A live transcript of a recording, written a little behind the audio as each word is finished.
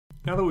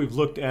Now that we've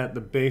looked at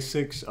the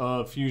basics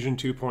of Fusion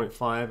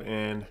 2.5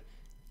 and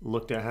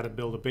looked at how to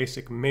build a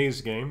basic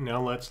maze game,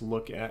 now let's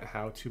look at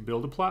how to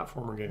build a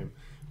platformer game.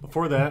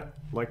 Before that,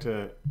 I'd like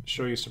to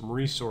show you some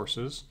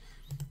resources.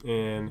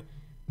 And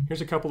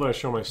here's a couple that I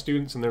show my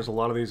students, and there's a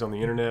lot of these on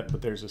the internet,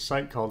 but there's a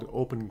site called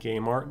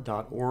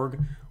opengameart.org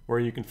where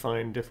you can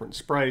find different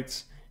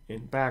sprites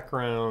and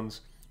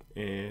backgrounds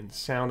and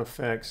sound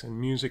effects and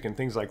music and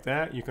things like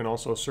that. You can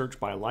also search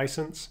by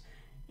license,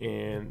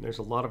 and there's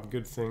a lot of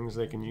good things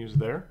they can use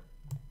there.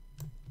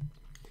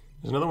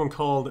 There's another one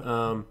called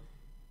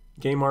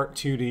GameArt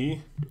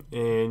 2D,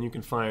 and you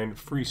can find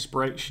free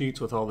sprite sheets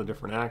with all the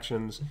different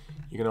actions.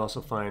 You can also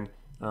find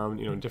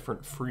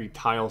different free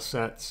tile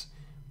sets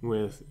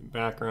with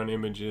background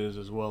images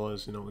as well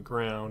as the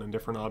ground and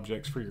different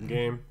objects for your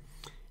game.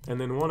 And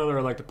then one other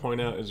I'd like to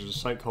point out is there's a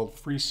site called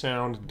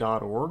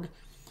freesound.org,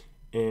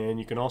 and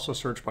you can also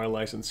search by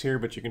license here,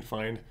 but you can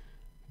find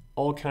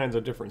all kinds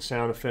of different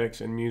sound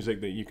effects and music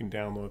that you can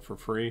download for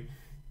free.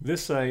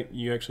 This site,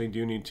 you actually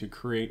do need to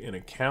create an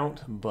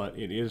account, but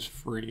it is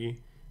free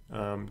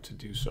to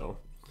do so.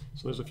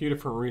 So there's a few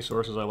different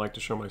resources I like to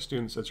show my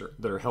students that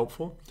are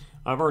helpful.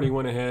 I've already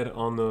went ahead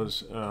on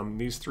those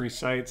these three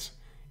sites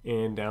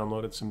and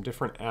downloaded some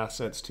different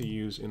assets to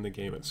use in the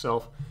game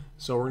itself.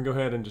 So we're going to go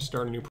ahead and just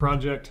start a new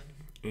project,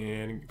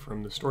 and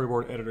from the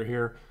storyboard editor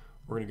here,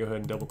 we're going to go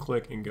ahead and double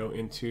click and go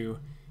into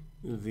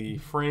the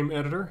frame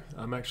editor.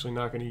 I'm actually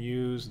not going to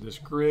use this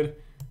grid,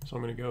 so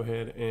I'm going to go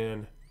ahead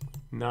and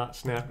not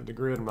snap to the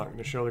grid. I'm not going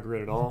to show the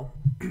grid at all.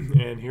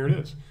 And here it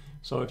is.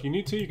 So if you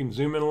need to, you can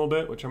zoom in a little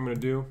bit, which I'm going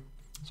to do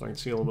so I can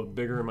see a little bit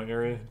bigger in my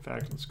area. In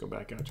fact, let's go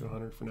back out to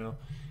 100 for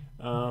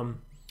now.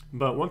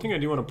 But one thing I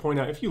do want to point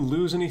out, if you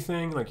lose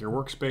anything like your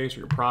workspace or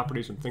your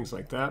properties and things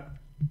like that,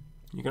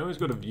 you can always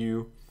go to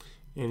View,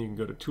 and you can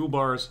go to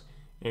Toolbars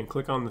and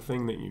click on the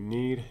thing that you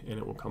need, and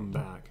it will come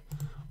back.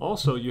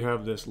 Also, you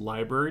have this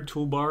library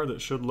toolbar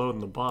that should load in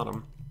the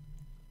bottom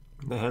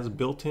that has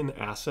built-in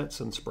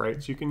assets and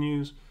sprites you can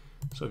use.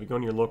 So if you go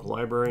in your local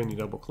library and you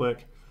double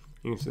click,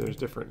 you can see there's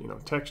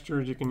different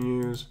textures you can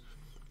use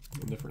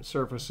and different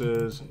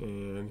surfaces,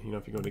 and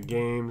if you go to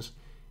games,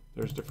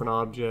 there's different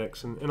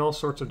objects and all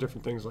sorts of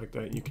different things like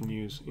that you can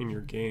use in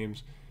your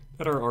games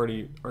that are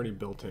already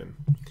built in.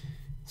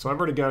 So I've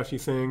already got a few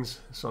things,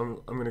 so I'm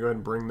going to go ahead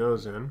and bring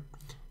those in.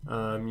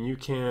 You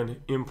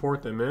can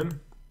import them in,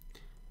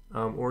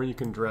 or you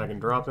can drag and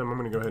drop them. I'm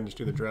going to go ahead and just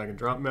do the drag and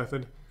drop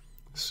method.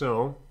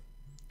 So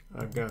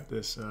I've got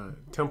this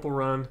Temple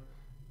Run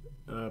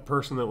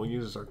person that we'll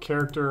use as our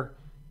character,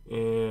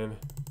 and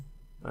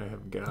I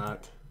have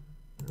got,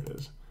 there it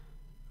is,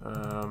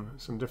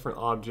 some different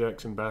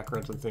objects and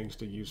backgrounds and things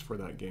to use for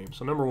that game.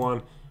 So number one,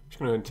 I'm just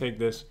going to take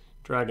this,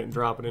 drag it and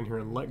drop it in here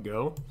and let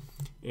go.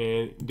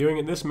 And doing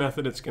it this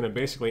method, it's going to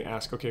basically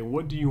ask, okay,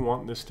 what do you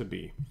want this to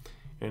be?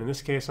 And in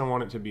this case, I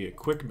want it to be a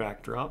quick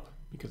backdrop,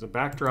 because a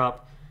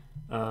backdrop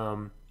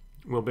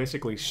will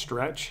basically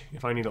stretch.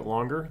 If I need it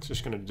longer, it's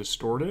just going to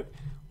distort it,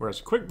 whereas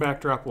a quick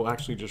backdrop will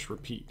actually just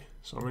repeat.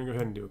 So I'm going to go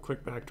ahead and do a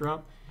quick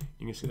backdrop.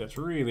 You can see that's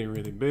really,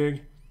 really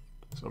big.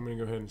 So I'm going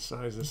to go ahead and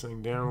size this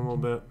thing down a little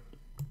bit.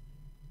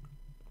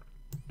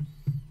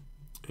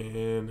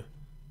 And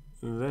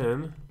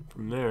then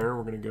from there,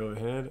 we're going to go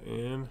ahead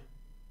and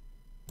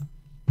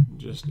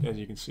just, as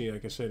you can see,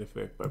 like I said, if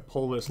I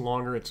pull this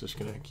longer, it's just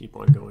going to keep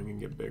on going and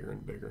get bigger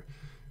and bigger.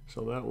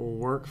 So that will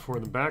work for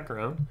the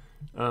background.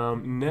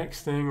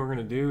 Next thing we're going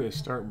to do is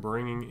start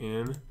bringing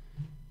in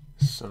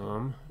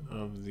some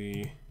of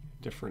the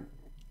different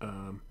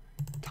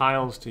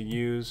tiles to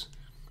use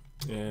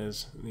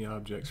as the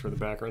objects for the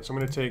background. So I'm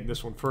going to take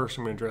this one first.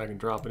 I'm going to drag and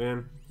drop it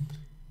in,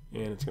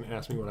 and it's going to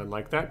ask me what I'd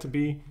like that to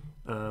be.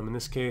 In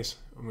this case,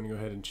 I'm going to go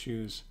ahead and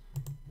choose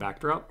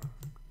backdrop,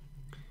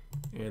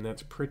 and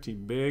that's pretty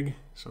big,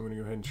 so I'm going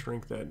to go ahead and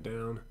shrink that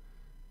down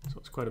so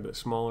it's quite a bit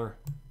smaller.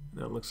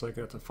 Now it looks like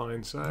that's a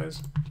fine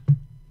size.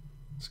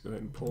 Let's go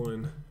ahead and pull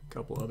in a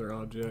couple other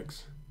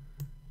objects.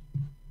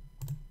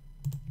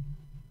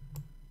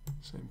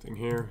 Same thing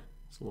here,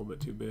 it's a little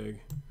bit too big,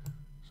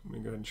 so I'm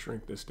going to go ahead and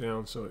shrink this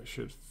down so it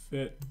should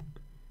fit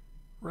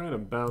right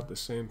about the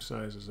same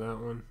size as that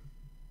one.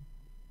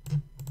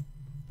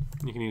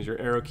 You can use your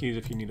arrow keys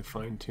if you need to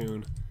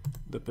fine-tune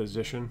the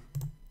position.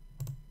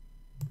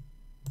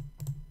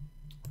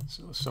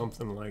 So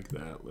something like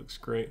that looks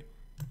great.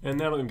 And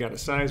now that we've got a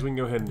size, we can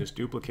go ahead and just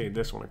duplicate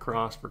this one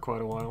across for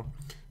quite a while.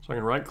 So I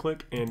can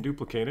right-click and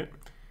duplicate it.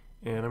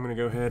 And I'm going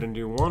to go ahead and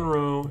do one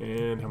row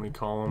and how many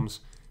columns?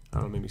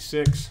 Maybe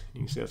 6. You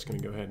can see that's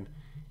going to go ahead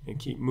and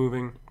keep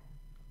moving.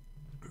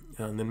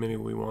 And then maybe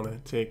we want to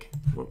take,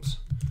 whoops,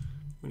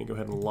 I'm going to go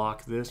ahead and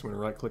lock this. I'm going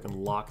to right-click and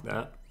lock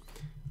that.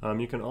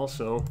 You can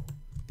also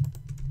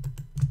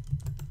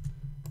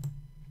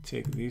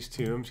take these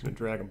two. I'm just going to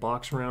drag a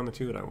box around the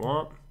two that I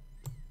want,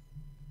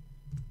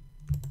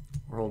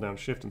 or hold down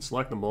Shift and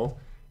select them both,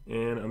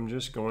 and I'm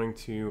just going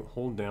to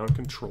hold down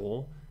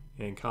Control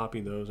and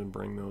copy those and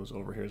bring those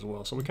over here as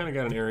well. So we kind of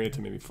got an area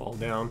to maybe fall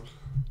down,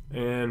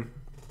 and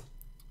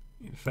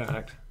in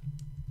fact,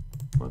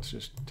 let's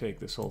just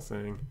take this whole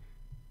thing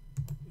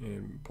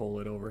and pull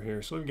it over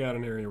here. So we've got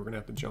an area we're going to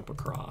have to jump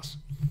across.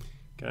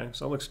 Okay,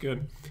 so that looks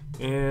good.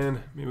 And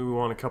maybe we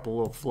want a couple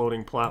little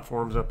floating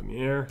platforms up in the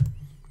air.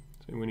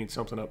 So we need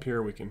something up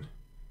here we can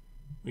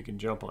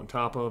jump on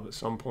top of at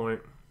some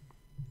point.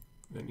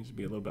 That needs to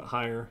be a little bit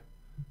higher.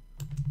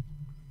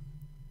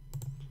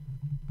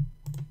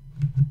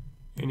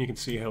 And you can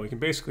see how we can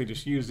basically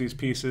just use these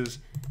pieces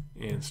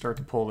and start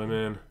to pull them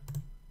in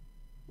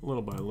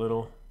little by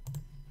little.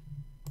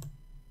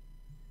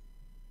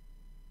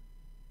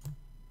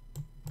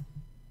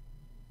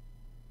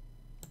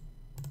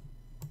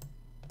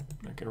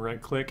 I can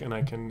right click and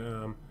I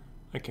can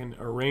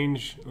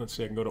arrange. Let's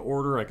see, I can go to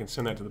order, I can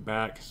send that to the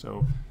back.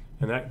 So,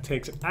 and that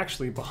takes it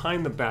actually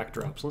behind the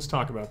backdrop. So let's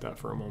talk about that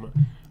for a moment.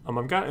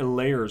 I've got a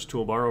layers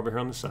toolbar over here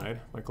on the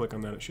side. If I click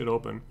on that, it should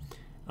open.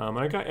 And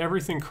I've got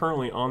everything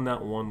currently on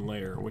that one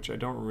layer, which I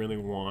don't really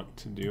want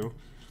to do.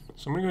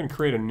 So I'm going to go ahead and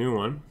create a new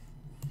one.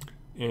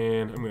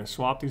 And I'm going to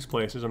swap these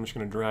places. I'm just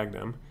going to drag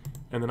them.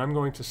 And then I'm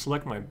going to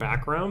select my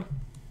background.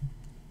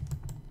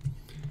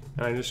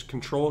 And I just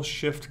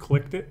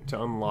Control-Shift-clicked it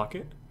to unlock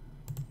it.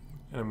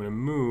 And I'm going to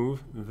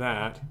move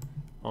that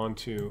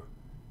onto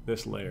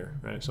this layer,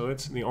 right? So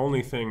it's the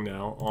only thing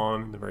now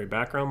on the very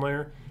background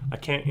layer. I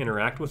can't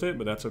interact with it,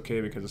 but that's okay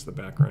because it's the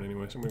background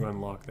anyway. So I'm going to go ahead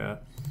and lock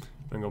that.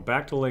 I'm going to go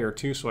back to layer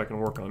 2 so I can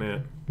work on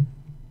it.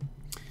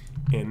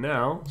 And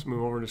now, let's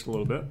move over just a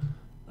little bit.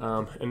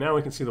 And now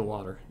we can see the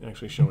water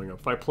actually showing up.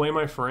 If I play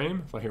my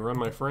frame, if I hit run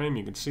my frame,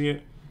 you can see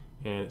it.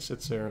 And it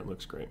sits there, it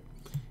looks great.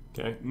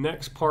 Okay,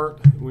 next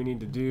part we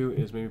need to do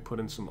is maybe put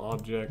in some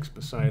objects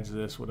besides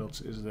this. What else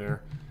is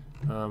there?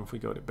 If we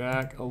go to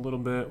back a little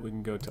bit, we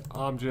can go to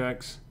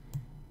objects.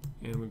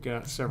 And we've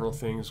got several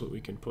things that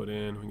we can put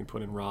in. We can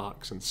put in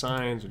rocks and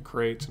signs and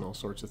crates and all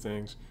sorts of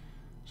things.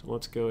 So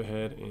let's go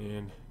ahead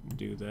and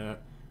do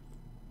that.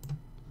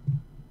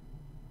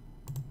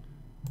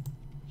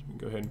 So we can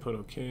go ahead and put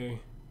OK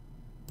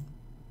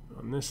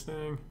on this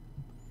thing.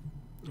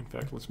 In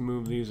fact, let's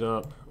move these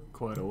up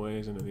quite a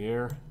ways into the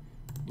air.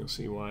 You'll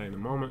see why in a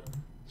moment.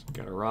 So we've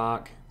got a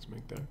rock. Let's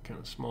make that kind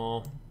of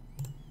small.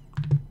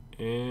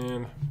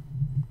 And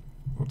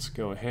let's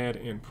go ahead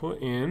and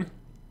put in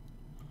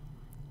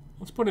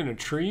a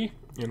tree,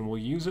 and we'll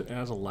use it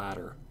as a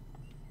ladder.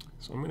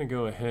 So I'm going to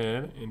go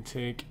ahead and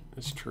take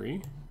this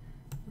tree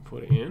and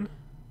put it in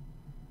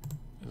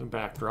as a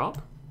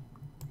backdrop.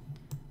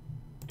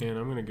 And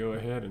I'm going to go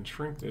ahead and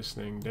shrink this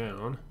thing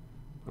down,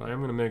 but I am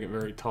going to make it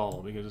very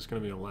tall because it's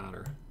going to be a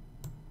ladder,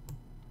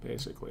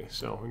 basically.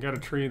 So we've got a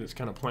tree that's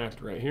kind of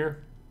planted right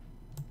here.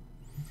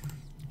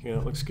 Okay,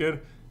 that looks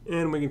good.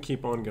 And we can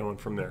keep on going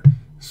from there.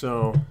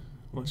 So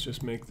let's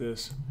just make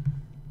this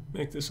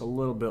a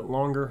little bit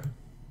longer.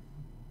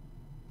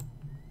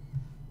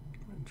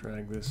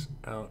 Drag this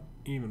out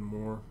even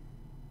more.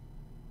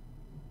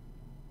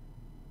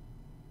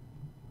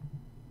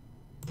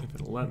 If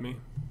it'll let me.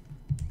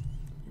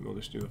 And we'll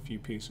just do a few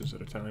pieces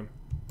at a time.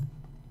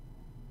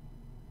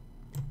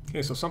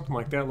 Okay, so something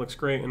like that looks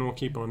great, and we'll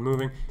keep on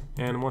moving.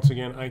 And once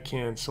again, I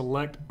can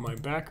select my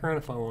background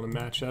if I want to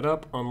match that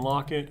up,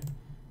 unlock it,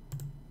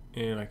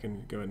 and I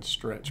can go ahead and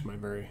stretch my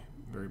very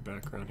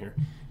background here.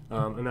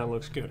 And that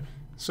looks good.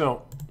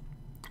 So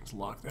let's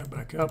lock that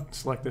back up,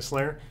 select this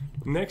layer.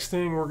 Next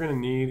thing we're going to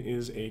need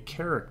is a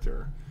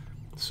character.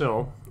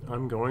 So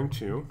I'm going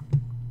to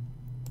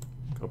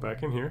go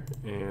back in here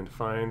and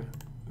find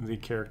the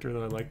character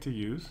that I like to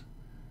use.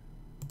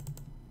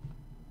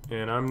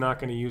 And I'm not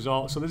going to use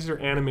all, so these are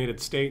animated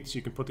states.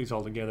 You can put these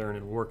all together and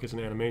it'll work as an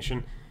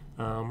animation.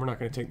 We're not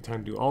going to take the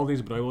time to do all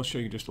these, but I will show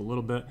you just a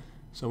little bit.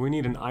 So we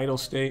need an idle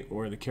state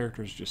where the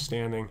character is just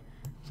standing.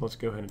 So let's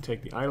go ahead and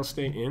take the idle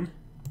state in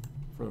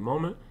for the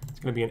moment. It's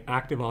going to be an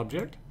active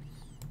object.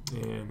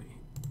 And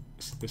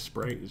this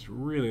sprite is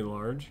really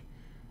large.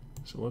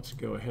 So let's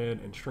go ahead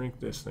and shrink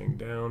this thing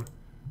down.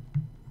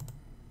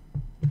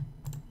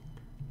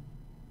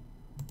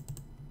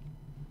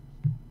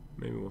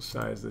 Maybe we'll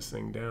size this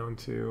thing down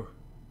to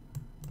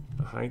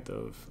a height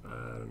of,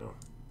 I don't know,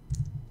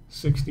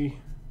 60.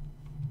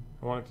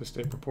 I want it to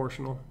stay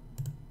proportional.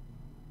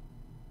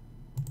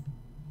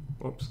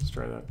 Whoops, let's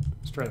try that.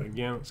 Let's try that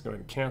again. Let's go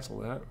ahead and cancel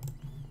that.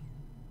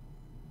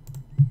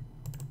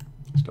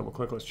 Let's double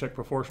click. Let's check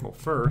proportional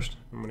first.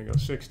 I'm going to go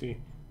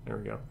 60. There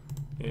we go.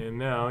 And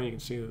now you can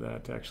see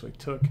that actually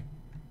took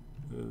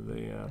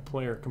the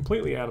player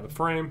completely out of the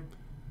frame.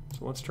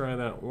 So let's try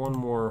that one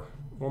more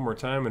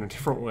time in a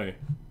different way.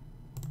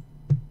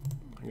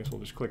 I guess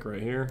we'll just click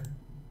right here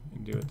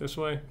and do it this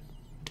way.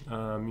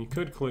 You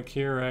could click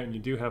here, right, and you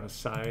do have a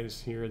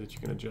size here that you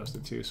can adjust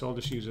it to. So I'll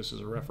just use this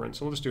as a reference.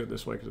 So we'll just do it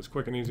this way because it's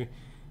quick and easy.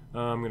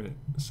 I'm going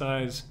to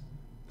size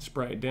the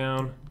sprite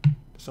down to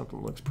something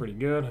that looks pretty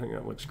good. I think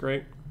that looks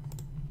great.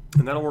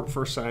 And that'll work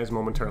for size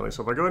momentarily.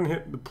 So if I go ahead and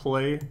hit the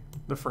play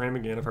the frame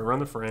again, if I run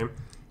the frame,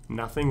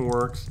 nothing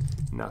works,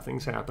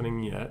 nothing's happening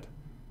yet.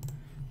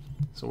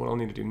 So what I'll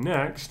need to do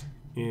next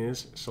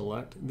is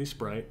select the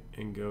sprite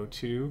and go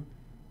to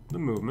the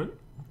movement,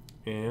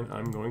 and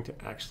I'm going to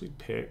actually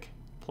pick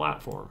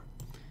platform.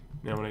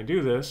 Now when I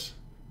do this,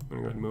 I'm going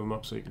to go ahead and move them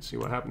up so you can see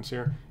what happens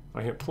here. If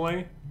I hit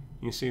play,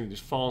 you see it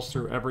just falls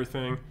through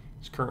everything.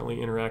 It's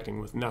currently interacting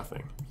with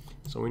nothing.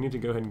 So we need to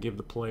go ahead and give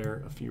the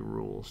player a few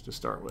rules to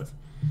start with.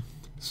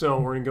 So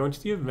we're going to go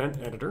into the event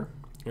editor,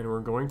 and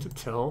we're going to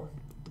tell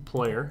the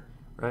player,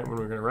 right, when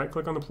we're going to right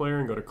click on the player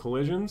and go to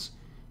collisions,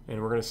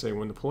 and we're going to say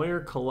when the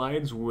player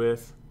collides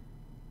with,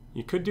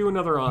 you could do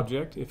another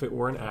object if it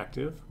were an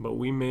active, but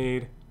we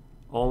made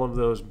all of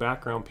those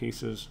background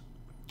pieces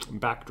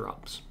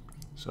backdrops.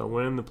 So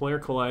when the player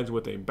collides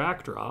with a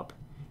backdrop,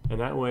 and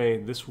that way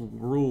this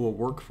rule will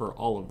work for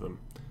all of them.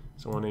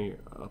 So when he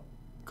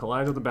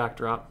collides with the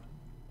backdrop,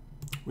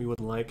 we would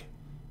like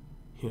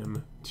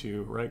him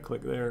to right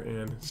click there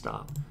and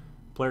stop.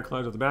 Player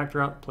collides with the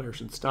backdrop, player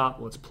should stop.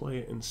 Let's play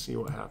it and see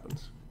what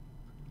happens.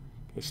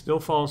 It still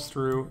falls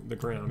through the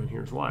ground, and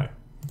here's why.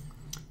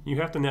 You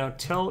have to now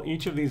tell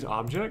each of these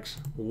objects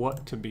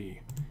what to be.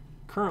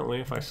 Currently,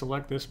 if I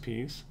select this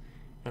piece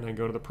and I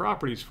go to the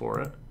properties for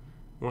it,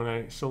 when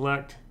I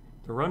select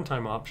the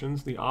runtime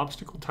options, the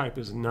obstacle type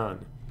is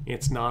none.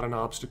 It's not an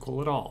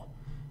obstacle at all.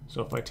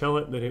 So if I tell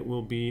it that it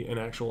will be an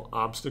actual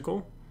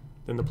obstacle,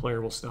 then the player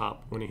will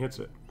stop when he hits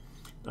it.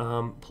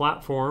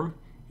 Platform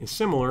is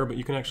similar, but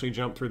you can actually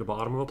jump through the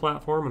bottom of a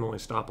platform and only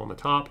stop on the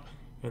top,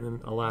 and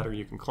then a ladder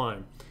you can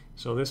climb.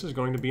 So this is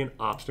going to be an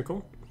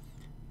obstacle,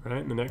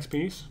 right? And the next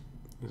piece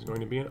is going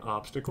to be an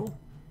obstacle.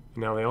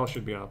 And now they all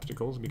should be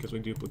obstacles because we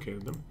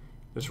duplicated them.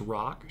 This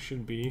rock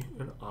should be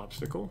an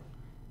obstacle.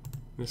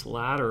 This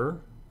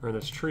ladder, or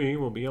this tree,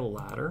 will be a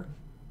ladder.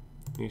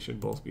 These should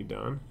both be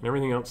done. And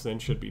everything else then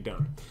should be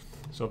done.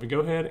 So if we go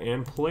ahead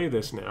and play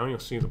this now, you'll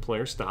see the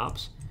player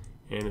stops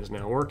and is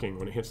now working.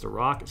 When it hits the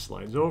rock, it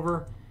slides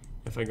over.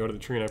 If I go to the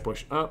tree and I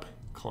push up,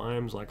 it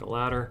climbs like a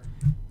ladder.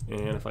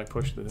 And if I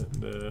push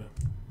the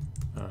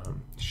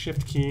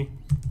shift key,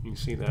 you can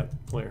see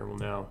that player will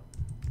now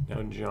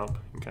jump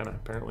and kind of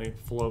apparently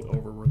float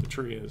over where the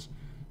tree is.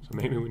 So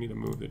maybe we need to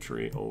move the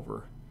tree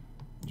over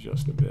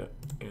just a bit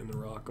and the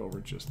rock over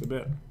just a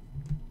bit.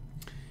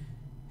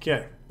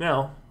 Okay,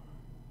 now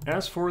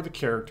as for the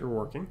character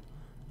working,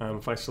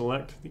 if I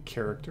select the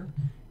character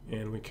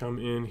and we come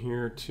in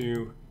here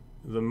to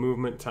the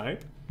movement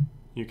type,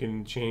 you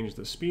can change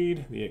the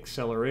speed, the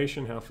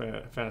acceleration, how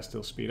fast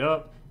he'll speed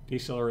up,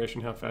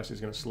 deceleration, how fast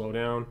he's going to slow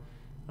down,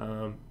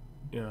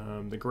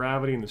 the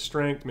gravity and the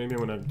strength. Maybe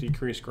I'm going to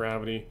decrease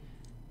gravity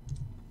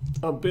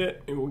a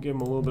bit. It will give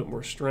him a little bit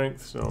more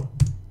strength so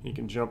he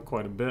can jump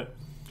quite a bit.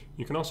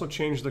 You can also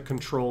change the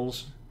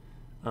controls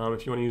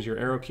if you want to use your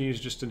arrow keys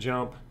just to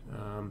jump.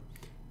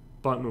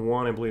 Button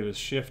 1, I believe, is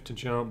shift to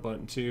jump.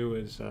 Button 2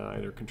 is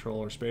either control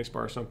or spacebar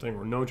or something,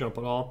 or no jump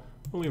at all.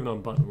 We'll leave it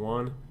on button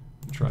 1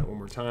 and try it one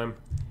more time.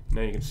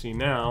 Now you can see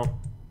now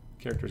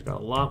the character's got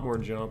a lot more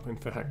jump. In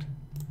fact,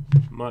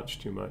 much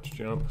too much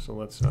jump. So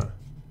let's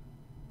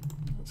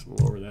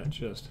lower that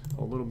just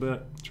a little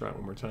bit. Try it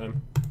one more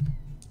time.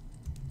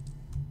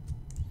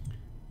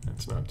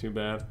 That's not too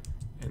bad.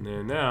 And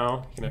then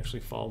now he can actually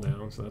fall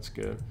down, so that's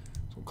good.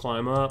 So we'll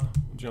climb up,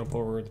 we'll jump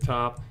over at the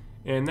top.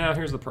 And now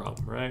here's the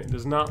problem, right? It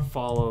does not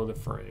follow the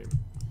frame.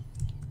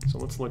 So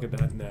let's look at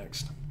that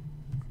next.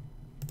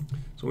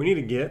 So we need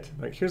to get,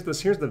 like, here's the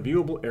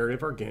viewable area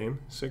of our game,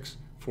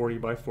 640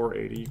 by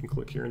 480. You can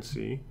click here and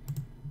see.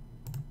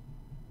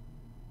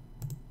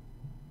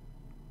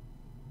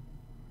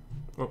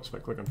 Oops, if I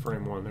click on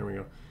frame 1, there we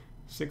go.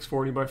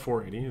 640 by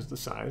 480 is the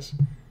size.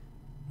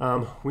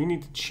 We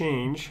need to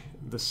change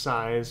the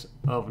size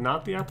of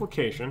not the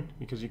application,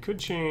 because you could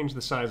change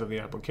the size of the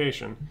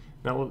application.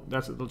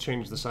 That'll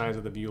change the size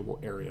of the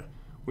viewable area.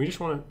 We just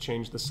want to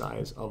change the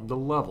size of the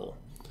level.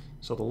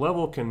 So the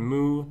level can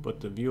move,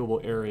 but the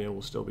viewable area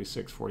will still be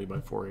 640 by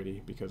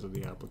 480 because of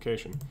the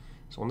application.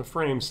 So on the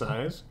frame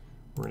size,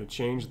 we're going to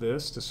change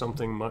this to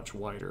something much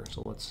wider.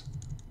 So let's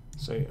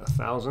say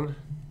 1,000,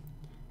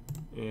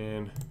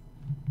 and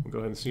we'll go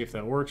ahead and see if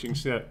that works. You can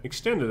see that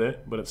extended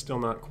it, but it's still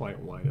not quite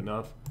wide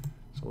enough.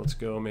 So let's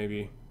go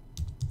maybe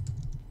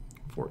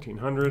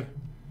 1,400,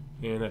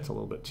 and that's a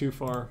little bit too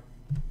far.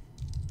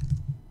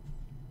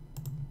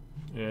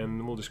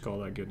 And we'll just call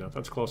that good enough.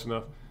 That's close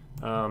enough,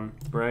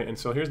 right? And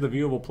so here's the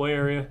viewable play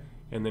area,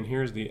 and then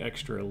here's the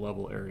extra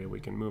level area we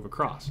can move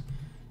across.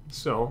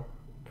 So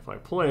if I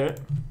play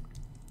it,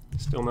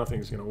 still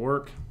nothing's going to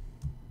work.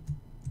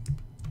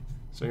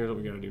 So here's what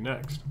we got to do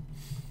next.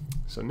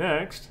 So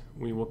next,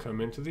 we will come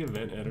into the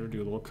event editor,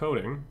 do a little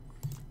coding,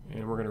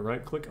 and we're going to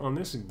right-click on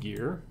this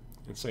gear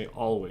and say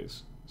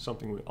always.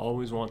 Something we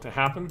always want to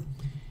happen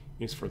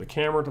is for the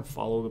camera to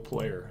follow the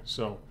player.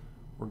 So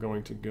we're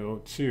going to go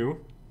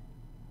to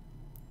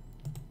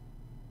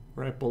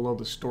right below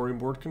the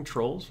storyboard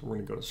controls. We're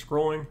going to go to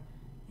scrolling,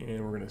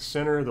 and we're going to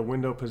center the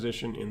window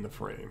position in the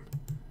frame.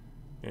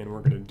 And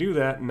we're going to do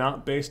that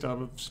not based off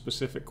of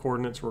specific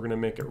coordinates. We're going to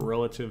make it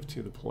relative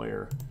to the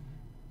player.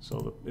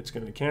 So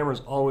the camera is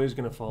always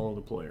going to follow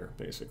the player,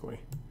 basically.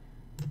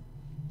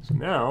 So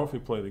now, if we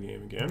play the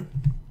game again,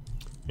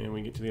 and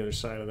we get to the other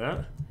side of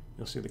that,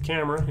 you'll see the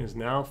camera is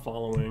now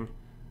following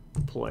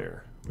the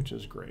player, which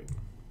is great.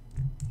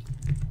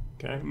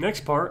 Okay,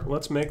 next part,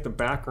 let's make the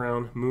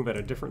background move at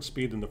a different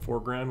speed than the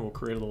foreground. We'll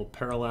create a little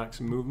parallax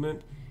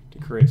movement to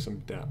create some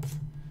depth.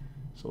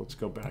 So let's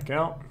go back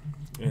out,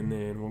 and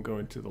then we'll go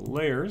into the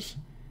layers.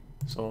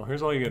 So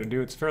here's all you got to do.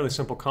 It's a fairly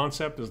simple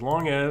concept. As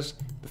long as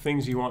the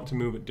things you want to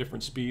move at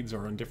different speeds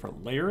are on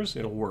different layers,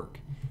 it'll work.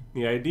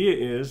 The idea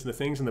is the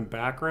things in the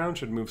background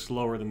should move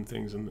slower than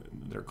things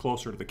that are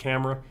closer to the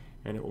camera,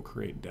 and it will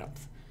create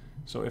depth.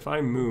 So if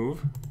I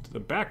move to the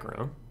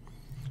background,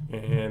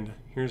 and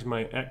here's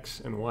my X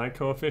and Y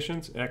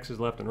coefficients. X is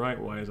left and right,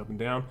 Y is up and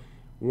down.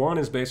 1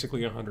 is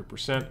basically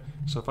 100%.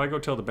 So if I go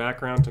tell the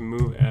background to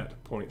move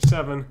at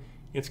 0.7,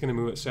 it's going to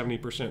move at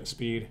 70%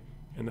 speed,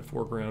 and the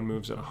foreground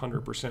moves at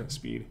 100%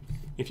 speed.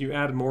 If you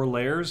add more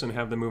layers and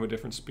have them move at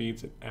different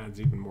speeds, it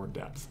adds even more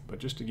depth. But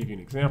just to give you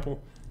an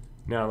example,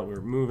 now that we're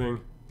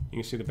moving, you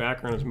can see the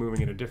background is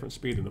moving at a different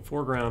speed than the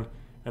foreground,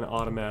 and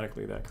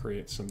automatically that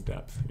creates some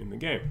depth in the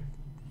game.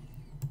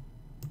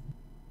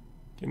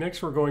 Okay,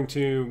 next we're going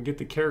to get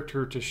the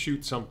character to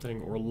shoot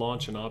something or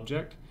launch an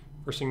object.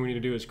 First thing we need to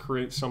do is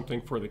create something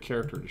for the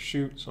character to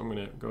shoot. So I'm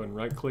going to go ahead and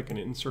right click and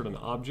insert an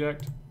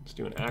object. Let's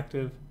do an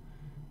active,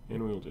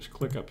 and we'll just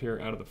click up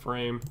here out of the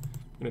frame.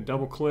 I'm going to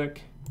double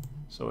click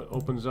so it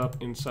opens up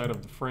inside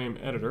of the frame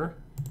editor.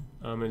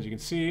 As you can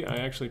see, I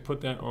actually put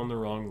that on the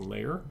wrong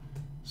layer.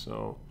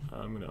 So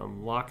I'm going to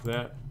unlock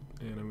that,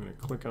 and I'm going to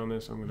click on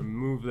this. I'm going to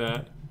move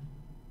that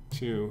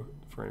to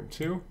frame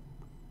 2.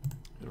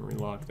 And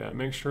relock that.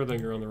 Make sure that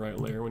you're on the right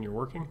layer when you're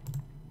working.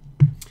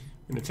 I'm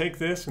going to take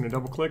this, I'm going to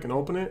double click and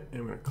open it, and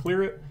I'm going to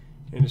clear it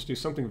and just do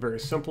something very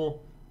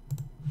simple.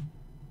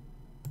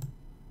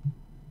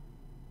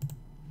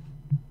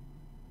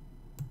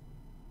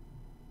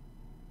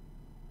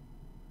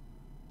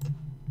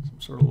 Some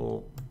sort of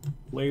little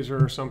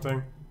laser or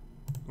something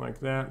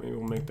like that. Maybe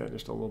we'll make that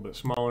just a little bit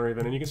smaller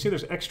even. And you can see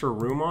there's extra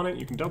room on it.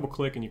 You can double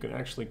click and you can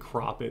actually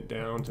crop it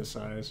down to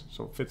size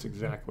so it fits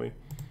exactly.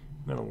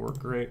 That'll work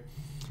great.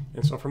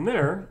 And so from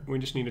there, we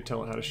just need to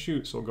tell it how to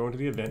shoot. So we'll go into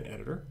the event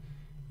editor,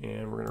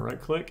 and we're going to right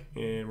click,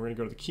 and we're going to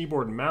go to the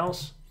keyboard and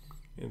mouse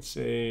and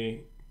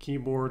say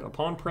keyboard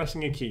upon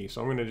pressing a key. So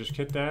I'm going to just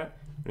hit that.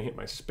 I'm going to hit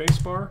my space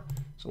bar.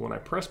 So when I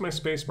press my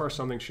space bar,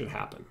 something should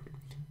happen.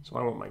 So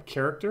I want my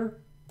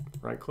character,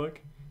 right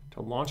click,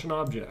 to launch an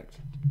object,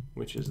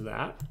 which is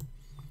that.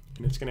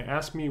 And it's going to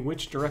ask me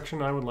which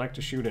direction I would like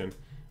to shoot in.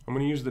 I'm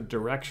going to use the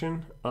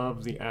direction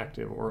of the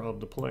active or of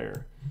the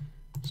player.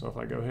 So if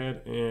I go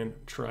ahead and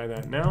try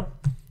that now,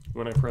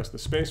 when I press the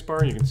space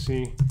bar, you can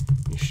see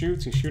he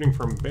shoots. He's shooting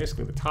from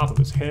basically the top of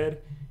his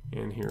head,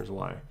 and here's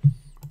why.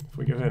 If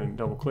we go ahead and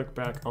double click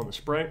back on the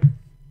sprite,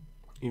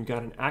 you've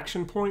got an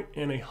action point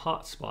and a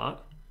hot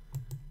spot.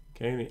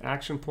 Okay, the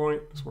action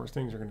point is where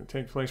things are going to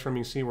take place from.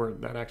 You see where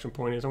that action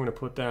point is. I'm going to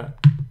put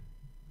that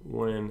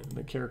when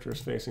the character is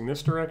facing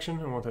this direction.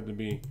 I want that to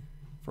be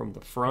from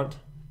the front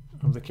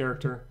of the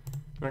character.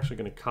 I'm actually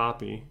going to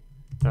copy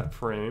that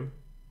frame,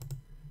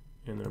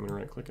 and then I'm going to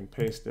right click and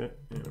paste it,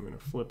 and I'm going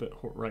to flip it,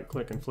 right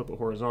click and flip it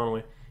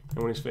horizontally. And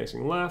when he's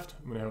facing left,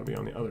 I'm going to have it be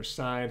on the other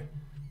side.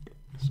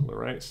 So the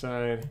right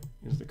side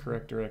is the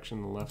correct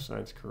direction, the left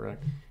side's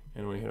correct.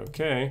 And when we hit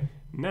OK,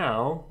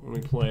 now when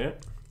we play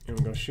it and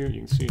we go shoot,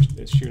 you can see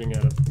it's shooting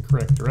out of the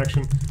correct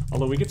direction.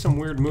 Although we get some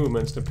weird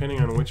movements depending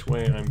on which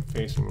way I'm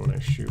facing when I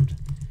shoot.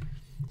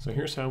 So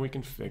here's how we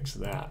can fix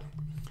that.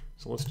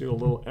 So let's do a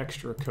little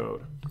extra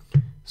code.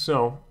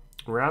 So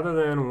rather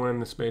than when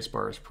the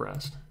spacebar is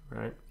pressed,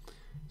 right?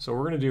 So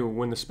we're going to do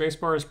when the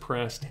spacebar is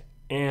pressed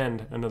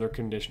and another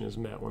condition is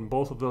met. When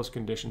both of those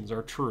conditions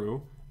are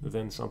true,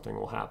 then something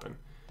will happen.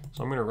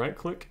 So I'm going to right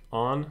click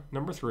on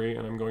number 3,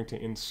 and I'm going to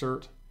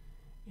insert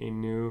a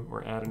new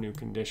or add a new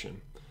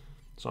condition.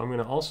 So I'm going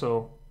to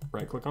also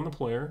right click on the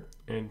player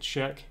and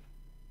check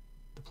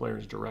the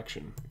player's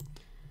direction.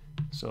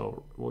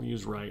 So we'll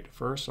use right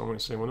first. So I'm going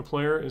to say when the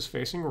player is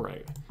facing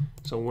right.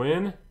 So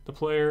when the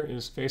player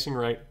is facing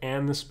right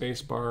and the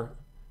spacebar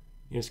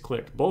is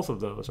clicked, both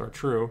of those are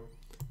true,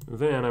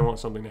 then I want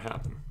something to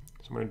happen.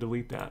 So I'm going to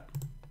delete that.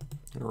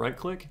 I'm going to right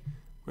click.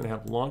 I'm going to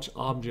have launch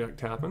object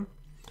happen,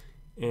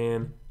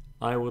 and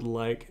I would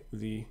like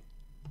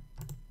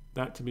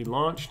that to be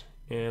launched,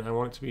 and I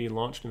want it to be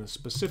launched in a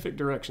specific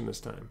direction this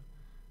time,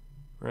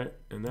 right?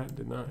 And that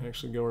did not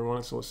actually go where we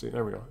wanted, so let's see.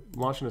 There we go.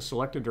 Launch in a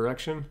selected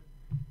direction.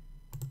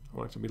 I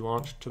want it to be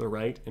launched to the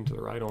right and to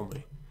the right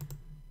only.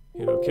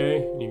 Hit OK,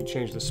 and you can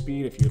change the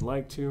speed if you'd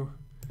like to.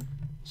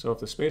 So if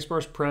the spacebar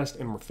is pressed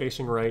and we're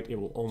facing right, it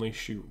will only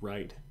shoot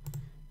right.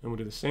 And we'll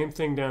do the same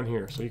thing down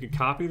here. So you could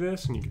copy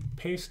this and you can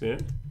paste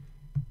it.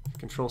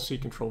 Control C,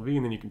 Control V,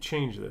 and then you can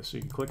change this. So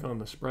you can click on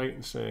the sprite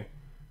and say,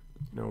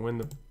 you know,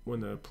 when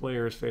the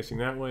player is facing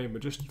that way.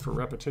 But just for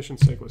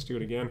repetition's sake, let's do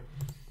it again.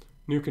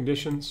 New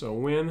condition. So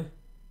when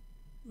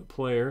the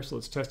player, so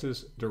let's test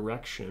his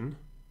direction,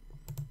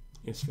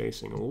 is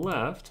facing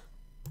left,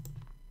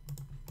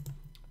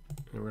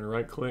 and we're going to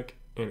right click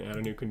and add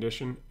a new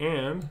condition,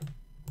 and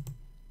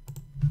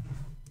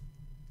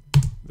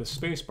the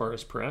space bar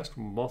is pressed.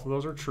 When both of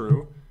those are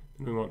true,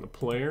 then we want the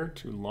player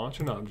to launch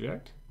an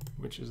object,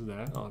 which is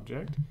that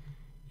object,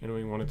 and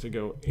we want it to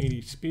go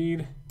 80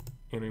 speed,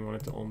 and we want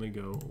it to only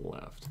go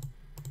left.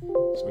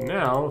 So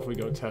now, if we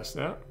go test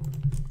that,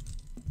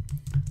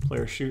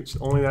 player shoots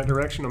only that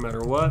direction no matter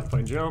what. If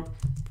I jump,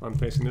 if I'm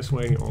facing this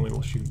way, he only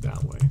will shoot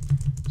that way.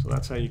 So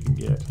that's how you can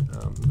get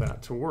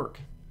that to work,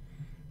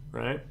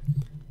 right?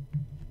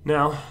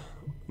 Now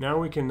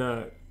we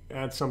can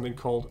add something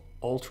called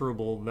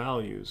alterable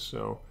values.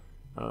 So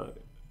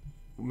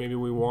maybe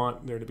we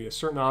want there to be a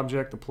certain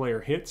object the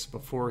player hits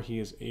before he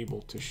is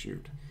able to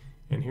shoot.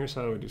 And here's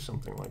how I would do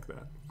something like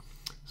that.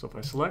 So if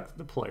I select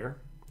the player,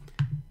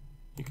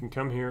 you can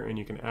come here and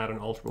you can add an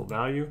alterable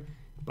value.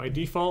 By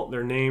default,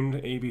 they're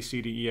named A, B,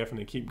 C, D, E, F, and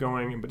they keep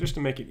going. But just to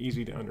make it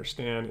easy to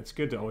understand, it's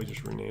good to always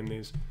just rename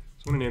these.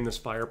 So I'm going to name this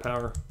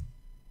firepower,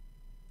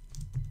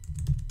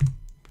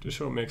 just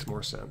so it makes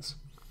more sense.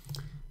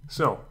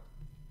 So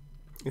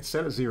it's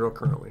set at 0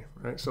 currently,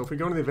 right? So if we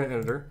go into the event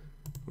editor,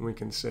 we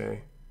can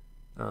say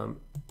we're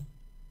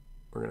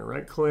going to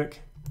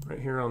right-click right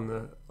here on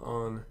the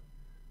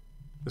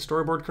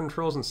storyboard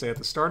controls and say at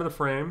the start of the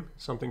frame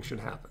something should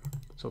happen.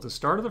 So at the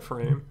start of the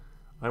frame,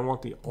 I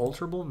want the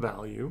alterable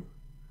value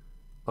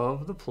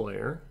of the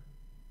player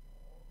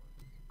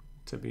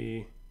to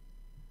be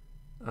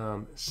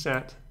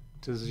set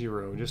to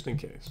 0 just in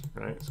case,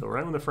 right? So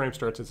right when the frame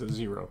starts, it's at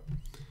 0.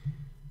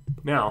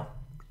 Now,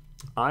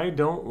 I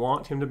don't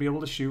want him to be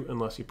able to shoot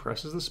unless he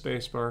presses the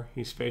spacebar,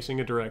 he's facing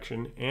a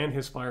direction, and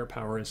his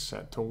firepower is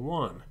set to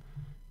 1,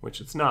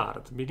 which it's not.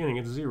 At the beginning,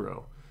 it's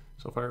 0.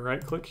 So if I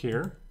right-click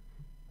here,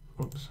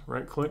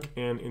 right-click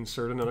and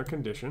insert another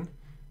condition,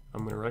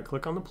 I'm going to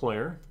right-click on the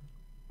player,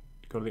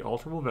 go to the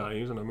alterable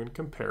values, and I'm going to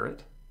compare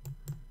it.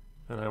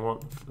 And I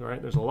want,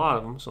 right, there's a lot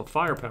of them. So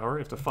firepower,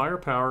 if the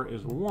firepower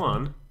is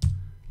 1,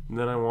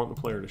 then I want the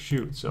player to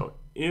shoot. So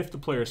if the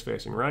player is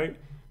facing right,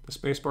 the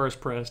spacebar is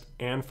pressed,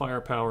 and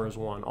firepower is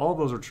 1, all of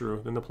those are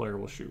true, then the player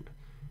will shoot.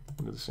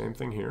 I'll do the same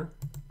thing here.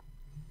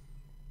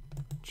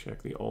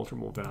 Check the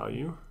alterable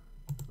value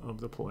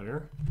of the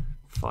player,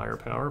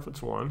 firepower if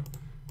it's 1.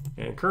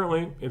 And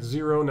currently it's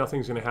 0,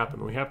 nothing's going to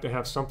happen. We have to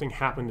have something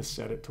happen to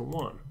set it to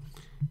 1.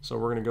 So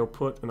we're going to go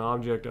put an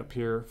object up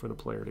here for the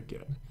player to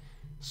get.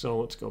 So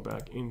let's go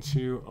back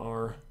into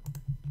our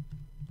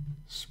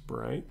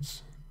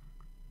sprites.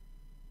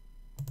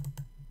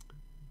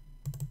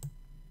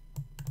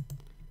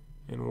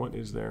 And what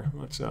is there?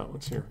 Let's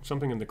hear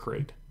something in the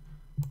crate.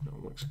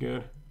 That looks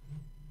good.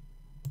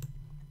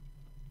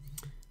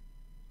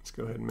 Let's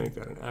go ahead and make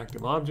that an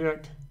active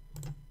object.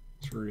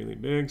 It's really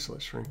big, so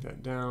let's shrink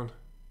that down.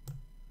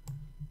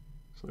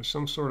 So there's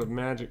some sort of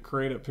magic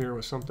crate up here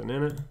with something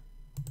in it.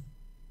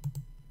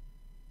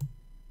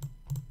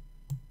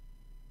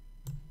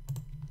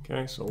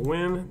 Okay, so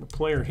when the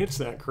player hits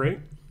that crate,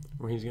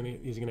 where he's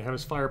gonna have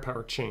his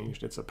firepower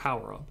changed. It's a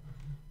power up.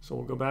 So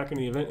we'll go back in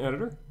the event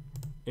editor,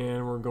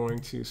 and we're going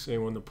to say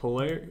when the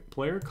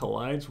player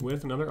collides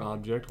with another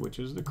object, which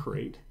is the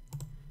crate,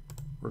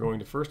 we're going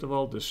to first of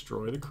all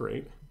destroy the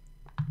crate,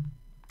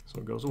 so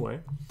it goes away,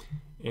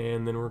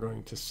 and then we're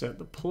going to set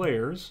the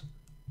player's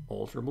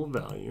alterable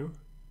value.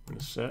 We're going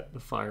to set the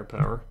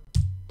firepower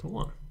to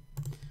 1.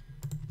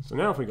 So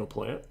now if we go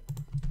play it,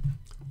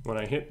 when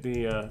I hit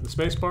the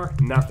space bar,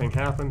 nothing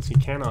happens. He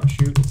cannot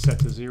shoot. It's set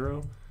to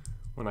 0.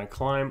 When I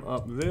climb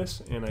up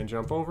this and I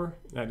jump over,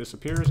 that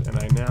disappears, and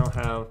I now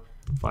have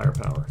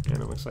firepower. And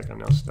it looks like I'm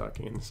now stuck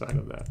inside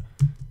of that.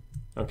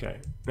 Okay,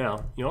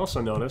 now you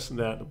also notice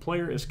that the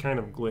player is kind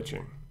of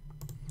glitching,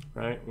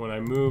 right? When I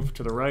move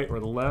to the right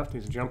or the left,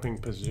 he's jumping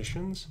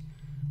positions,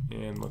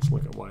 and let's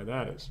look at why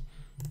that is.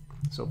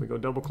 So if we go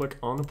double click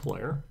on the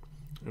player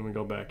and we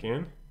go back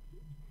in,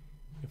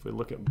 if we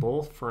look at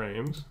both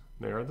frames,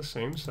 they are the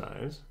same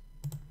size.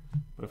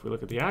 But if we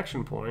look at the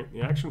action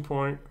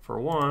point for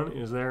one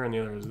is there and the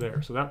other is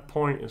there. So that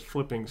point is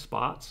flipping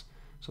spots.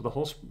 So the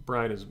whole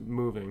sprite is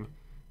moving,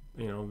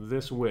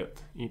 this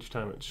width each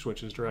time it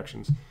switches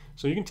directions.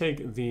 So you can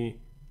take the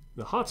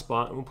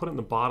hotspot and we'll put it in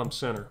the bottom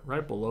center,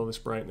 right below the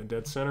sprite in the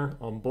dead center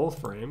on both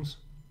frames.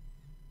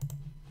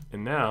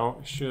 And now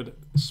it should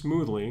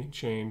smoothly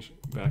change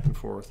back and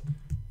forth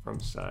from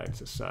side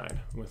to side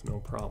with no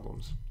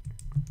problems.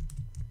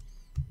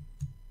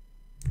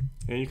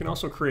 And you can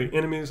also create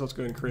enemies. Let's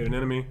go ahead and create an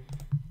enemy.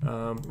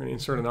 We're going to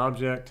insert an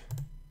object,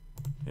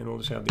 and we'll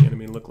just have the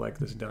enemy look like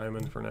this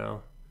diamond for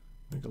now.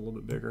 Make it a little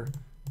bit bigger.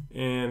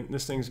 And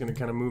this thing's going to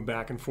kind of move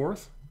back and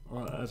forth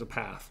as a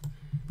path.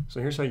 So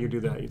here's how you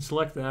do that. You'd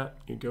select that.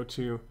 You'd go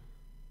to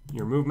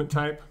your movement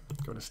type,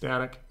 go to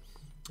static,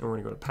 and we're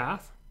going to go to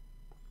path.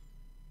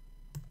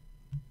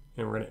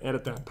 And we're going to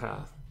edit that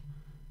path.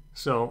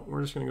 So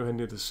we're just going to go ahead and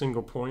do the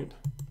single point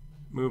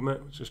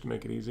movement, just to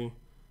make it easy.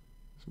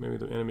 So maybe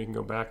the enemy can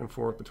go back and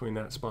forth between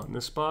that spot and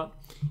this spot.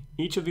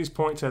 Each of these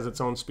points has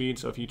its own speed,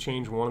 so if you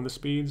change one of the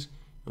speeds,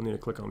 you'll need to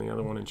click on the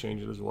other one and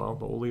change it as well,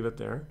 but we'll leave it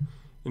there.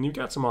 And you've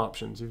got some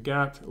options. You've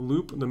got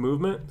loop the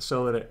movement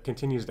so that it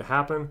continues to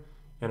happen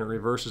and it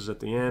reverses at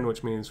the end,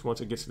 which means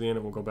once it gets to the end,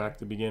 it will go back to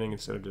the beginning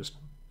instead of just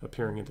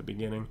appearing at the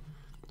beginning.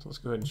 So let's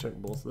go ahead and check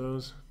both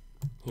those.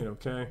 Hit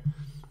OK.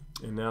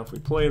 And now if we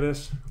play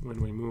this,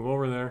 when we move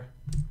over there,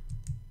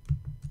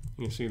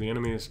 You see the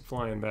enemy is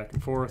flying back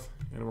and forth,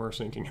 and we're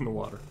sinking in the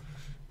water.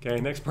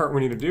 Okay, next part we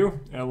need to do,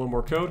 add a little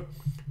more code.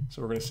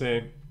 So we're going to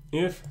say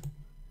if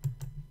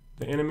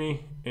the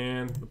enemy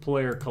and the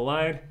player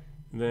collide,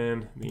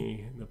 then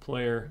the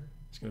player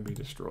is going to be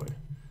destroyed.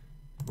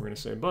 We're going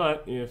to say,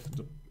 but if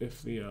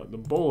the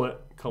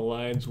bullet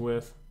collides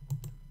with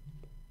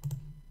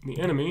the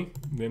enemy,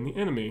 then the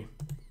enemy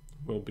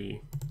will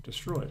be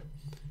destroyed.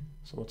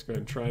 So let's go ahead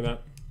and try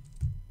that.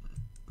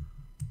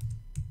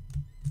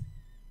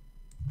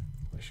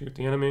 I shoot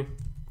the enemy,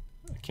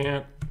 I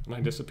can't, and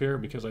I disappear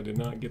because I did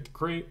not get the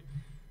crate.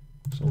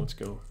 So let's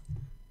go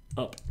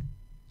up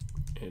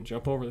and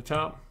jump over the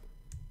top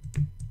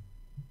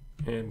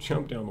and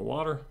jump down the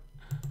water.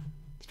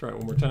 Let's try it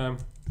one more time.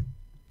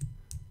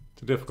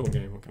 It's a difficult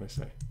game, what can I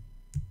say?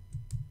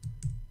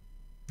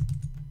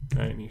 All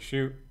right, and you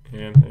shoot,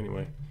 and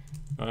anyway,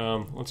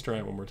 let's try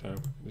it one more time.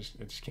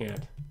 I just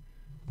can't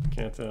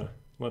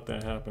let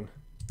that happen.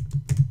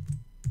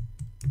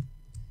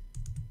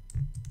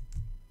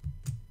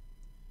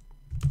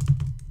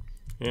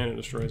 And it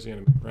destroys the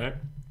enemy, right?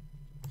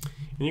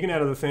 And you can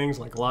add other things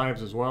like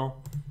lives as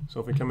well. So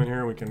if we come in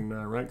here, we can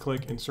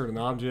right-click, insert an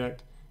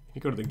object. If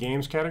you go to the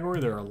games category,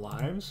 there are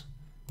lives.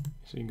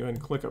 So you can go ahead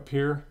and click up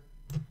here,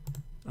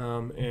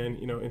 and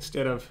you know,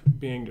 instead of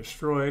being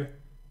destroyed,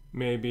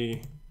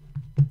 maybe,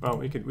 well,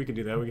 we could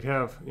do that. We could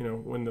have, you know,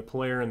 when the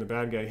player and the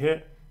bad guy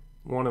hit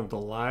one of the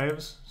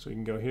lives. So you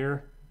can go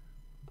here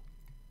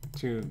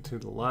to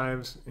the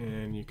lives,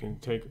 and you can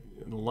take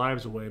the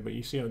lives away. But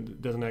you see how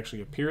it doesn't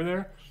actually appear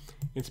there.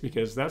 It's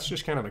because that's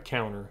just kind of a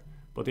counter,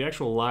 but the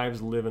actual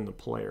lives live in the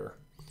player.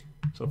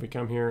 So if we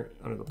come here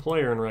under the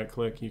player and right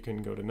click, you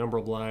can go to number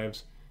of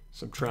lives,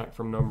 subtract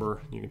from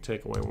number, you can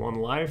take away one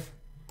life,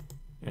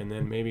 and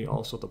then maybe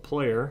also the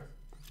player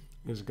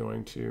is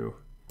going to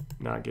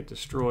not get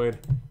destroyed,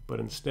 but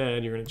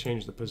instead you're going to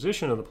change the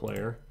position of the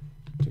player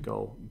to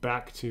go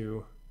back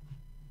to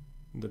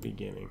the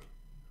beginning,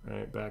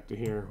 right? Back to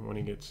here when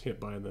he gets hit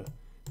by the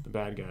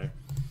bad guy.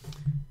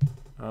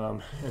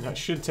 And that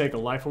should take a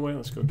life away.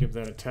 Let's go give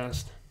that a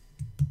test.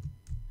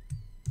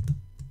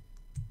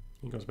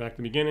 He goes back to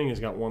the beginning, he's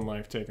got one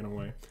life taken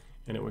away,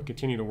 and it would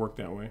continue to work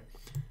that way.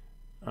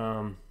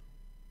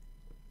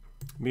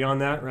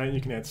 Beyond that, right, you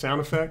can add sound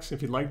effects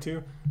if you'd like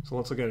to. So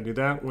let's look at how to do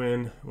that.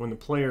 When the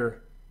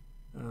player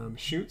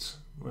shoots,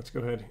 let's go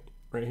ahead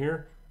right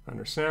here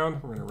under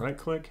sound, we're going to right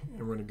click and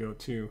we're going to go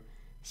to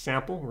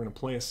sample. We're going to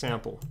play a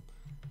sample.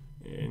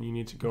 And you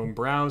need to go and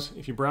browse.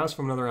 If you browse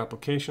from another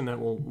application, that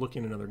will look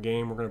in another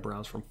game. We're going to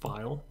browse from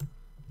file.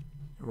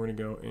 And we're going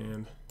to go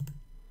and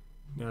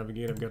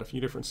navigate. I've got a few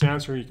different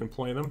sounds here. You can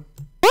play them.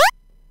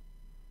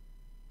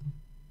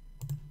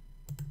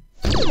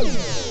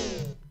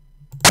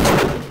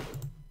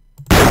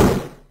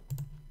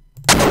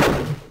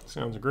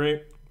 Sounds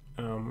great.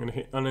 I'm going to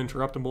hit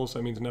uninterruptible, so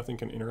that means nothing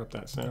can interrupt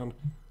that sound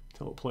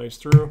until it plays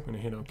through. I'm going to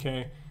hit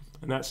OK.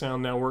 And that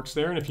sound now works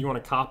there. And if you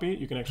want to copy it,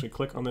 you can actually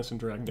click on this and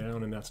drag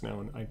down, and that's now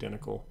an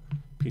identical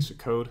piece of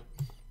code.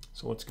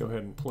 So let's go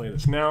ahead and play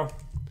this now.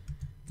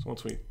 So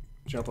once we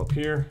jump up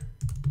here,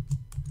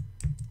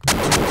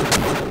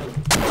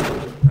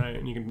 right,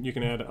 and you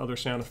can add other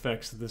sound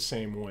effects the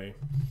same way.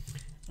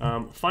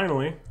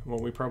 Finally, what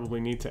we probably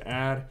need to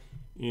add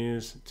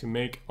is to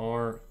make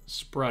our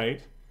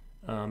sprite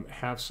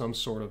have some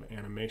sort of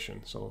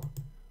animation. So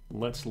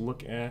let's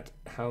look at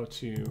how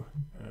to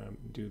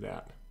do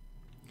that.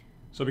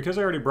 So because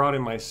I already brought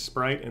in my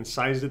sprite and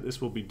sized it,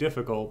 this will be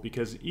difficult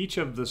because each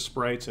of the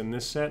sprites in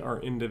this set are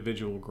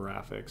individual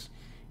graphics.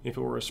 If it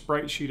were a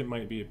sprite sheet, it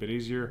might be a bit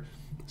easier.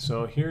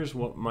 So here's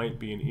what might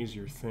be an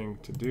easier thing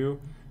to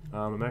do.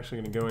 I'm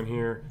actually going to go in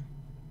here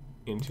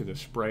into the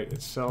sprite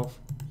itself,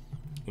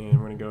 and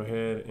we're going to go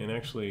ahead and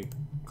actually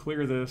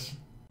clear this.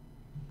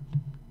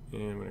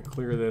 And I'm going to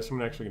clear this.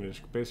 I'm actually going to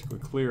just basically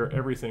clear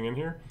everything in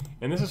here.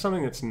 And this is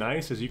something that's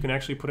nice, is you can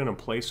actually put in a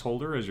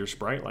placeholder as your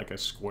sprite, like a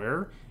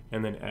square,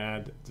 and then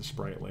add the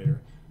sprite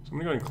later. So I'm going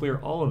to go ahead and clear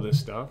all of this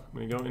stuff. I'm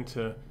going to go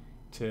into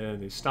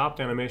the stopped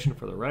animation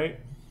for the right,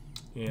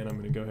 and I'm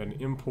going to go ahead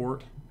and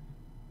import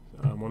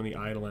one of the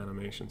idle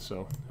animations.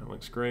 So that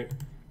looks great. I'm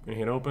going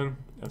to hit open.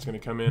 That's going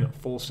to come in at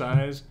full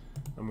size.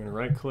 I'm going to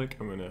right click.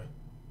 I'm going to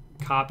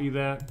copy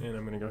that, and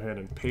I'm going to go ahead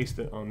and paste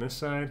it on this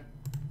side.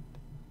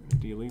 I'm going to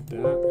delete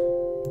that.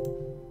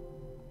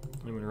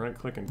 I'm going to right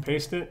click and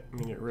paste it. I'm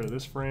going to get rid of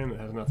this frame that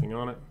has nothing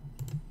on it.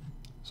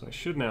 So I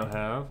should now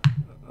have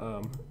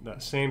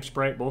that same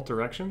sprite both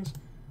directions,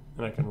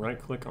 and I can right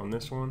click on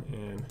this one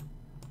and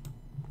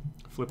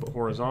flip it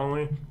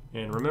horizontally.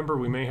 And remember,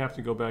 we may have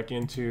to go back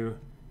into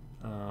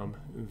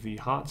the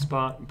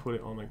hotspot and put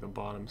it on like the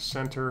bottom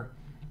center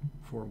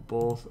for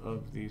both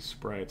of these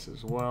sprites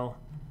as well.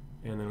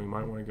 And then we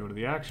might want to go to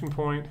the action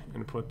point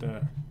and put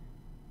that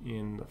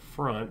in the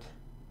front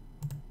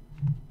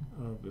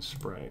of the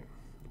sprite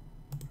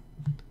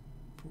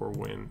for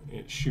when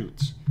it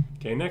shoots.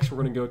 Okay, next we're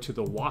going to go to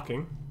the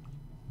walking,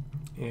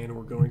 and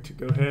we're going to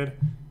go ahead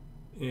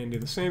and do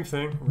the same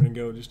thing. We're going to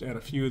go just add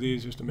a few of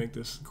these just to make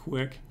this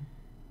quick,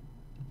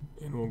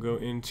 and we'll go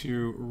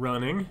into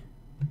running,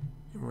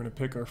 And we're going to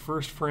pick our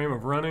first frame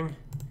of running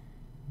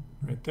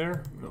right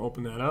there. I'm going to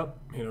open that up,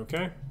 hit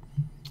OK.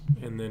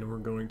 And then we're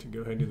going to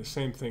go ahead and do the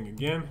same thing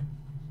again.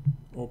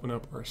 Open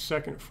up our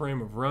second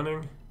frame of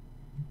running.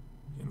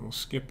 And we'll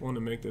skip one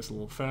to make this a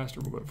little faster.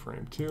 We'll go to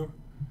frame 2.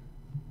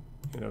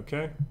 Hit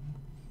OK.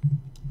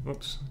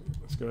 Whoops.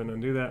 Let's go ahead and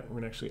undo that. We're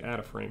going to actually add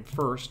a frame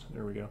first.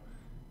 There we go.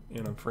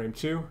 And on frame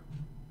 2,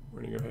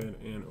 we're going to go ahead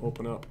and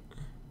open up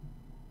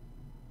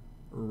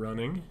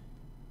running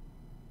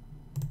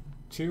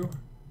 2.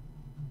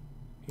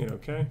 Hit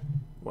OK.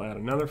 We'll add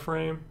another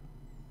frame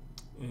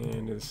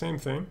and do the same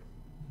thing.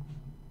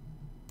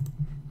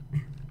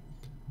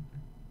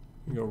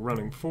 We go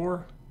running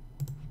 4.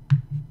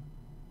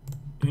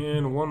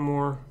 And one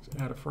more.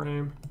 Let's add a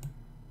frame.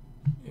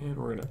 And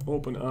we're going to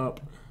open up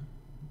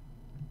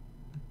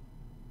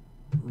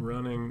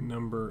running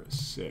number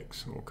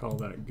 6. We'll call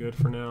that good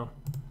for now.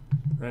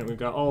 All right, we've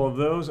got all of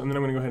those, and then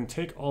I'm going to go ahead and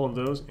take all of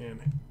those and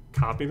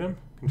copy them.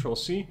 Control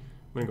C. I'm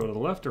going to go to the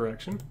left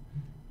direction,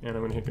 and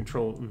I'm going to hit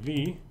Control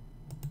V,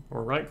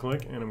 or right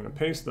click, and I'm going to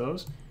paste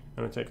those.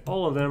 I'm going to take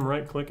all of them,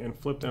 right click, and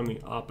flip them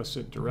the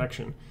opposite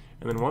direction.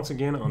 And then once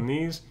again on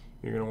these,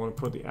 you're going to want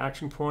to put the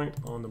action point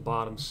on the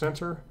bottom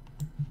center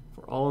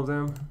for all of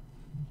them.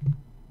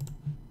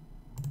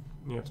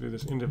 You have to do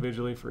this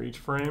individually for each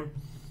frame.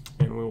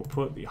 And we will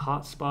put the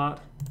hotspot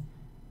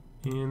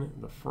in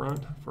the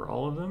front for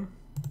all of them.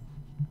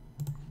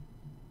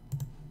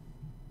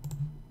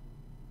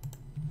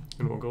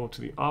 And we'll go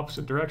to the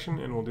opposite direction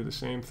and we'll do the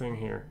same thing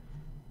here.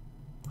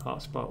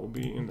 Hotspot will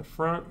be in the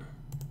front.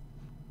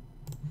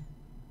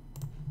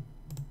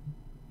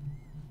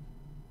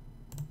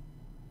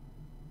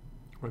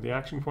 Or the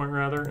action point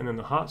rather, and then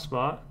the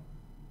hotspot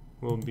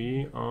will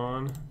be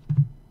on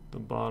the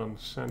bottom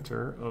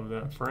center of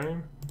that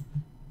frame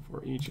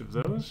for each of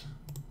those.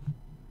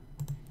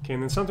 Okay,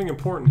 and then something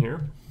important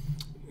here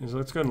is,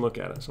 let's go ahead and look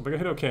at it. So if I go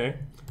hit OK,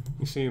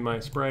 you see my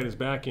sprite is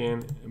back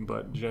in,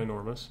 but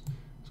ginormous.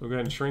 So we'll go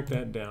ahead and shrink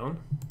that down,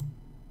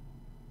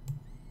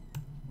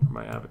 or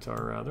my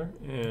avatar rather,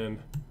 and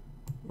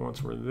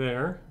once we're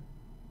there,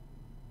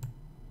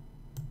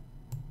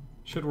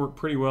 should work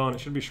pretty well, and it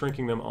should be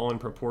shrinking them all in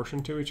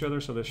proportion to each other,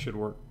 so this should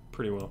work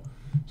pretty well.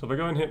 So if I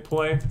go ahead and hit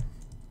play,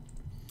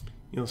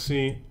 you'll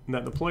see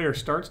that the player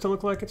starts to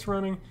look like it's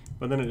running,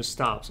 but then it just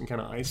stops and kind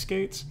of ice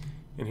skates.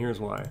 And here's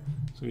why.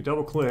 So you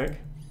double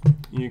click,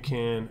 you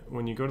can,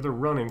 when you go to the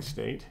running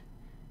state,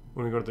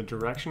 when we go to the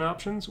direction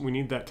options, we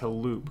need that to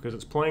loop because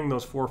it's playing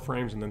those 4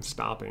 frames and then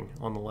stopping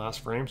on the last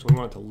frame. So we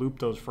want it to loop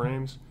those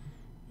frames,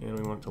 and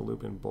we want it to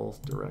loop in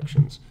both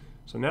directions.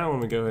 So now when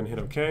we go ahead and hit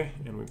OK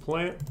and we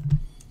play it,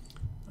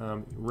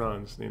 it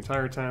runs the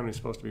entire time it's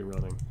supposed to be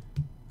running,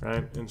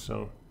 right? And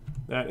so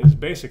that is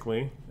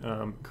basically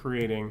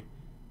creating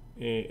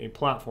a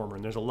platformer.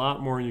 And there's a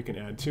lot more you can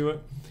add to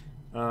it.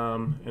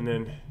 And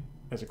then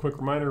as a quick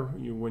reminder,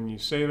 when you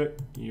save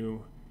it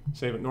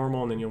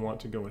normal, and then you'll want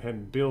to go ahead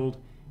and build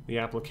the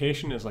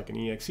application as like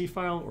an exe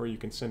file, or you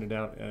can send it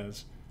out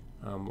as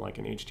like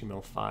an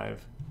HTML5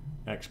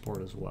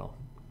 export as well.